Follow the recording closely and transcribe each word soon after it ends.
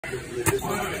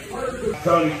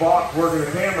Tony Fox working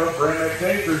the camera for MX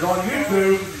Chasers on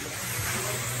YouTube.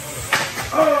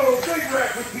 Oh, big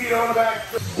wreck with Tito on the back.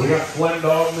 We got Slim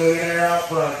Dog Millionaire out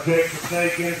front. Jake the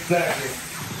Snake in second.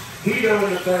 Tito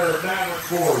in the third. Maverick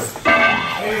fourth.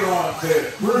 Aaron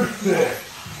fifth. Bruce sixth.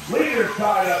 Leaders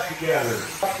tied up together.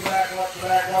 Watch the back, watch the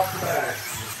back, watch the back.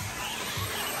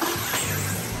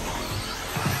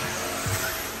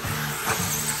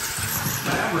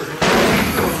 Maverick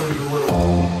lose a little.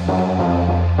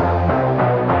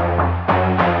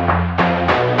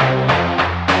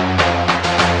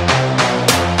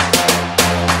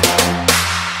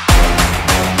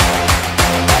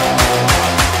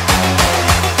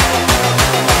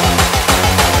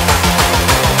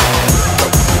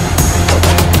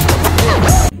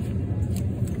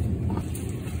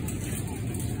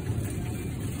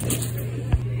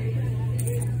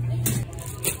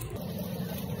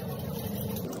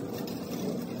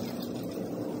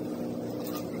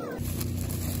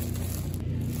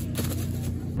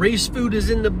 Race food is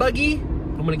in the buggy.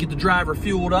 I'm gonna get the driver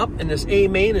fueled up, and this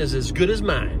A-main is as good as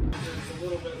mine. It's a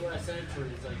little bit less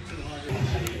entry, it's like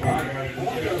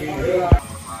 200.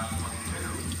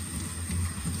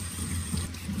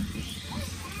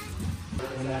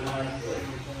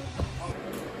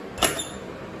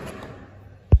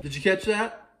 Did you catch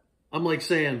that? I'm like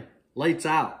saying, lights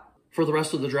out for the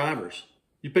rest of the drivers.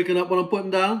 You picking up what I'm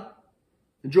putting down?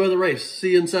 Enjoy the race.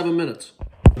 See you in 7 minutes.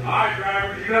 All right,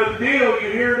 drivers, you know the deal. You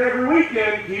hear it every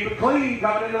weekend. Keep it clean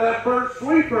coming into that first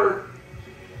sweeper.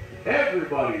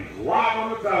 Everybody's live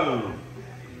on the phone.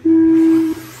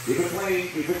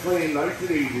 Keep it clean, nice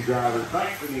and easy, drivers,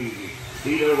 nice and easy.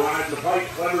 Tito riding the pipe,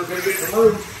 Clever's going to get the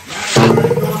move.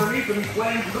 Matt's going underneath him, he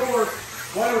slams the door.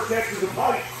 Clever catches the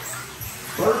pipe.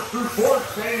 First through fourth,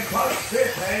 staying pipe,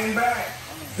 fifth, hanging back.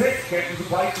 Sixth catches the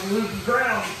pipe and loses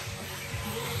ground.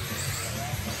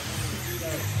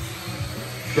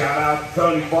 Shout out to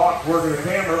Tony Fox working the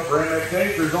camera for MX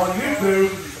Chasers on YouTube.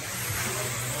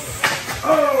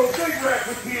 Oh, big wreck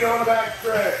with Tito on the back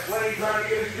stretch. Lenny trying to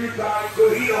get his shoe tied so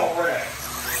he don't wreck.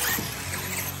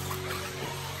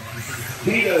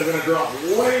 Tito's going to drop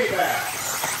way back.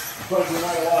 Plus we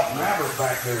might have lost Maverick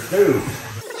back there too.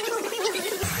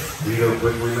 Tito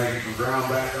quickly making some ground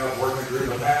back up, working through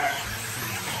the back.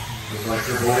 Looks like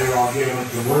Triple A giving him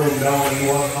some room knowing he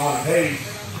wasn't on pace.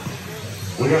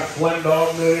 We got Slim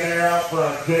Dog Millionaire out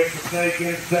front, Jake the Snake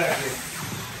in second.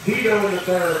 Tito in the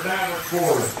third, Maverick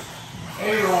fourth.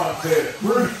 Aaron fifth,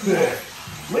 Bruce sixth.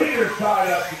 Leaders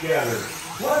tied up together.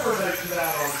 Clever makes it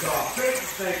out on top. Jake the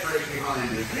Snake right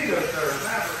behind him. Tito third,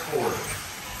 Maverick fourth.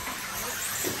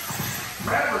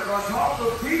 Maverick on top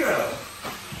of Tito.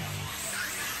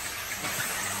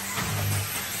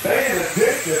 Staying a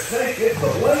Jake the Snake gets the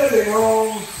limiting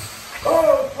rolls.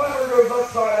 Oh, Clever goes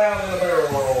upside down in the barrel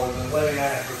roll and then letting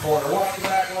that in the corner. Watch the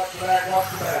back, watch the back, watch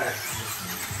the back.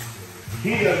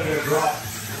 Tito's going to drop.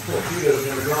 Tito's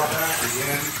going to drop back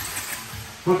again.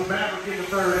 Puts Maverick in the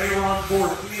third, Aaron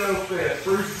fourth, Tito fifth,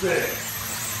 Bruce sixth.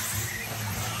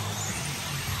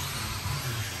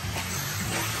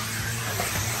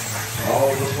 Oh,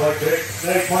 looks like Dick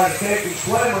Snake might have taken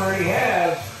Slimmer, and he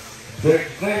has. Dick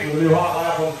Snake with a new hot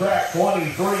lap on track,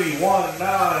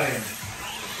 23.19.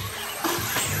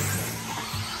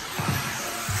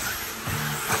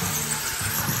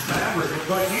 Maverick looks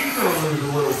like he's going to lose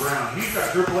a little ground. He's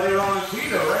got Triple A on his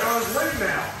Tito right on his wing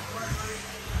now.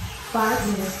 5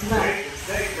 minutes left.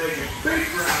 Snake making big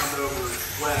ground over his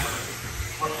Slimmer.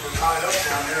 Must have tied up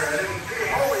down there. And it was big.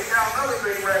 Holy cow, another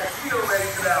big wreck. Tito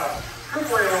makes it out.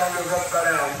 Triple A goes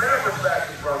upside down. Maverick's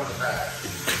back in front of the pack.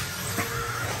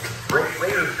 Great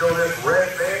leaders go this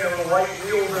red band on the white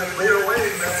wheels and a clear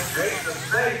wing. That's Jake the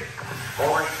Snake.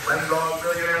 Boy, Slim Dog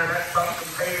Millionaire, and that's something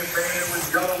painted band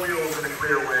with yellow wheels and a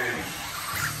clear wing.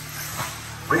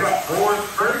 We got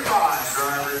 4:35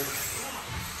 drivers.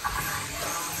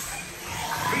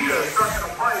 Tito stuck in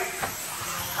a pipe.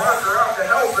 Parker out to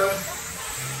help him.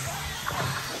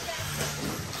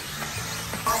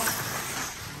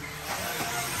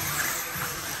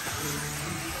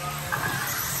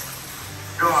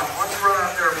 John, why don't you run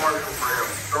out there, Marshall, for him?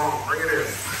 Strong, bring it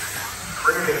in.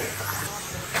 Bring it in.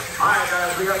 All right,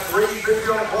 guys, we got 3:50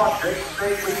 on the clock. Jake the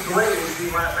Snake leads the way. We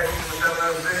see lap 8 with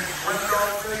 706. Slim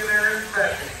Dog Millionaire in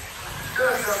second.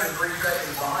 Just coming 3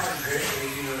 seconds behind Jake,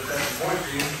 18.7.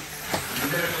 You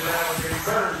finish it out with your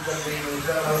third,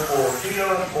 17.704.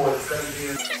 Tito in fourth,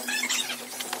 17.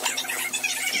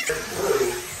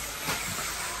 Blue.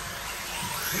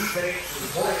 He takes the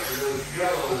point for those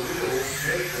yellow wheels.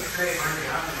 Jake the Snake bringing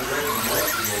out to the red and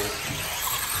white wheels.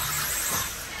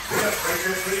 We got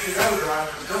 3:15 to go,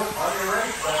 guys. Still on your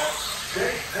race lap.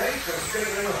 Thanks for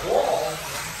sitting in the wall.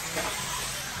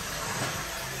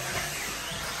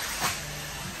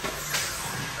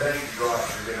 Thanks, Josh,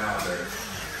 for getting out there.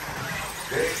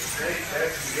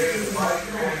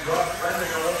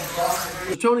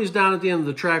 So Tony's down at the end of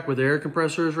the track where the air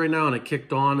compressor is right now, and it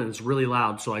kicked on and it's really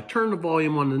loud. So I turned the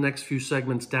volume on the next few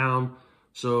segments down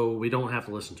so we don't have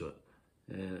to listen to it.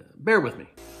 Bear with me.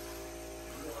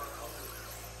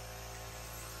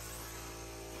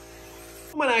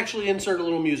 I'm gonna actually insert a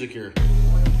little music here.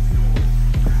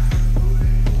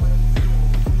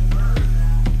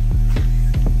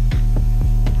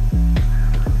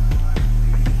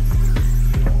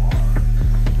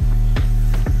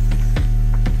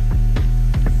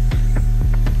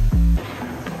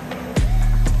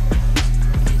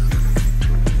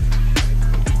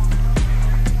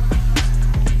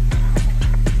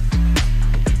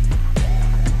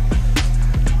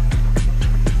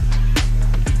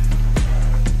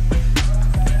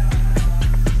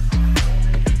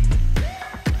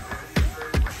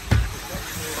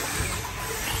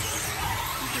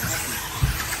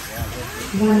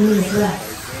 One minute left.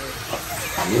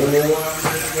 1 minute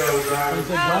to go, drivers.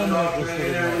 Yeah,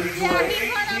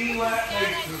 18 lap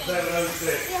pace for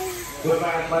 7:06. The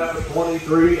fast lap of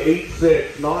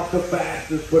 23.86. Not the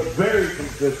fastest, but very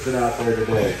consistent out there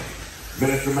today.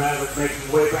 Minister Maverick makes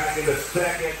his way back into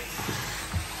second.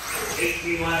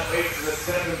 18 lap pace for the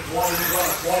 7:20. He's on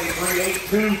a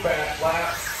 23.82 fast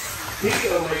lap.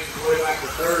 Tito makes his way back to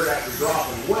third after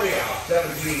dropping way out.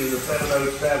 17 in the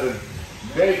 7:07.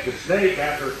 Jake the Snake,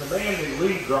 after a commanding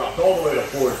lead, dropped all the way to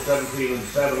fourth, 17 and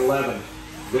 7:11.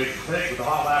 Jake the Snake with the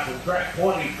hot lap on track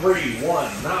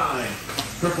 23.19.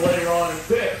 Triple A on in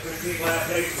fifth, 15 lap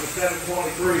pace for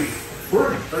 7:23.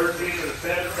 We're 13 to the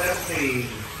 7:17.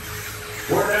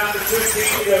 We're down to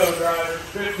 15 to go, drivers.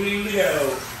 15 to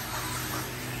go.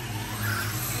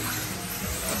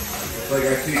 Looks like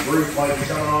I see Bruce might be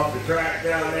coming off the track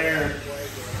down there.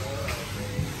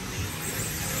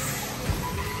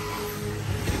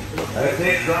 That's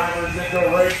it, drivers. It's a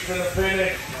race to the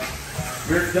finish.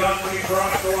 You're done when you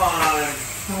cross the line.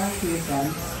 Car 2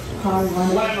 done. Car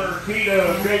 1. Lemmer, Tito,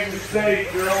 Jake the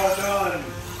Snake, you're all done.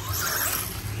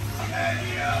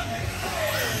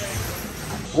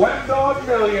 Sweat Dog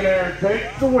Millionaire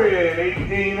takes the win,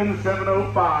 18 and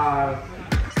 7:05.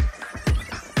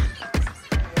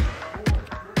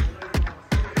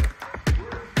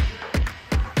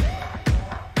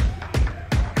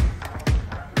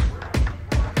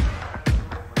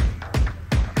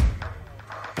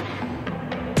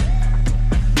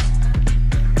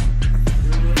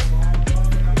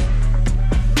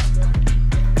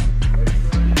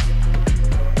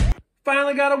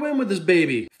 Finally got a win with this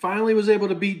baby. Finally was able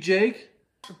to beat Jake.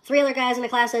 3 other guys in the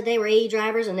class that day were 80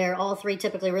 drivers, and they're all 3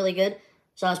 typically really good.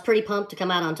 So I was pretty pumped to come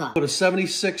out on top. Put a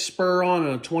 76 spur on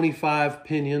and a 25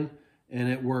 pinion, and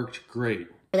it worked great.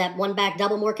 That one back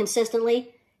double more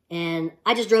consistently, and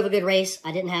I just drove a good race.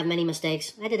 I didn't have many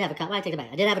mistakes. I did have a, I take it back.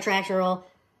 I did have a traction roll,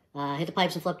 hit the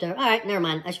pipes and flipped over. All right, never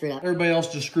mind. I screwed up. Everybody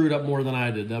else just screwed up more than I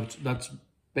did. That's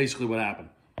basically what happened.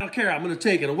 I don't care. I'm going to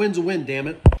take it. A win's a win, damn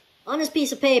it. On this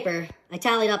piece of paper, I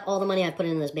tallied up all the money I've put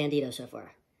into this Bandito so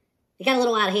far. It got a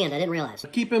little out of hand. I didn't realize.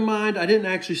 Keep in mind, I didn't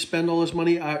actually spend all this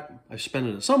money. I spent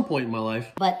it at some point in my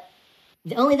life. But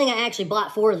the only thing I actually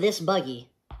bought for this buggy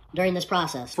during this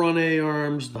process: front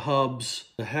A-arms, the hubs,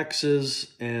 the hexes,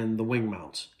 and the wing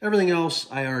mounts. Everything else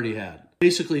I already had.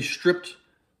 Basically stripped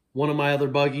one of my other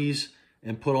buggies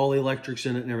and put all the electrics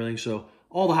in it and everything. So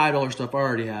all the high dollar stuff, I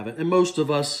already have it. And most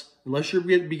of us, unless you're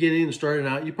beginning and starting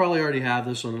out, you probably already have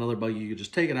this on another buggy. You could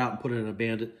just take it out and put it in a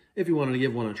Bandit if you wanted to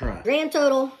give one a try. Grand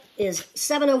total is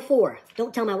 $704.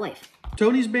 Don't tell my wife.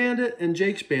 Tony's Bandit and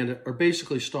Jake's Bandit are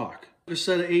basically stock. A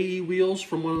set of AE wheels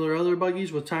from one of their other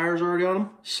buggies with tires already on them,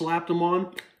 slapped them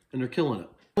on, and they're killing it.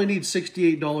 You only need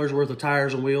 $68 worth of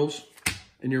tires and wheels,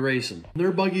 and you're racing.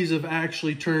 Their buggies have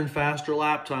actually turned faster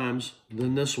lap times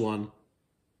than this one.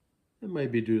 It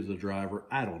might be due to the driver.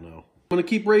 I don't know. I'm going to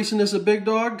keep racing this at Big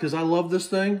Dog because I love this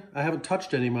thing. I haven't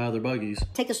touched any of my other buggies.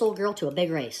 Take this old girl to a big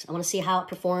race. I want to see how it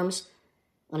performs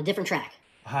on a different track.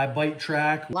 A high bite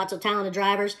track. Lots of talented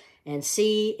drivers, and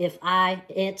see if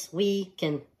we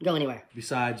can go anywhere.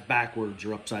 Besides backwards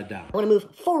or upside down. I want to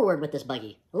move forward with this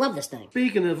buggy. I love this thing.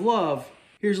 Speaking of love,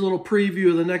 here's a little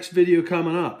preview of the next video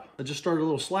coming up. I just started a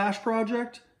little slash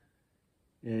project,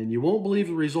 and you won't believe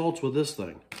the results with this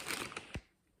thing.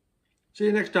 See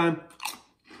you next time.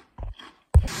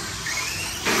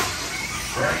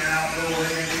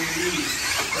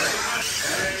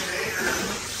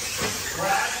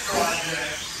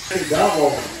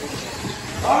 Double.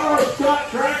 Oh, Scott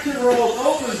Traction Rolls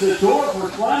opens the door for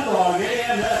Slumdog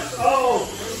AMS. Oh,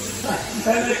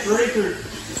 MX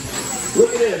Racers.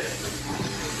 Look at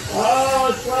this.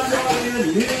 Oh, Slumdog in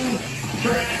a new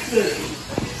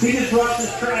Traxxas. He just brought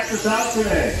this Traxxas out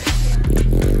today.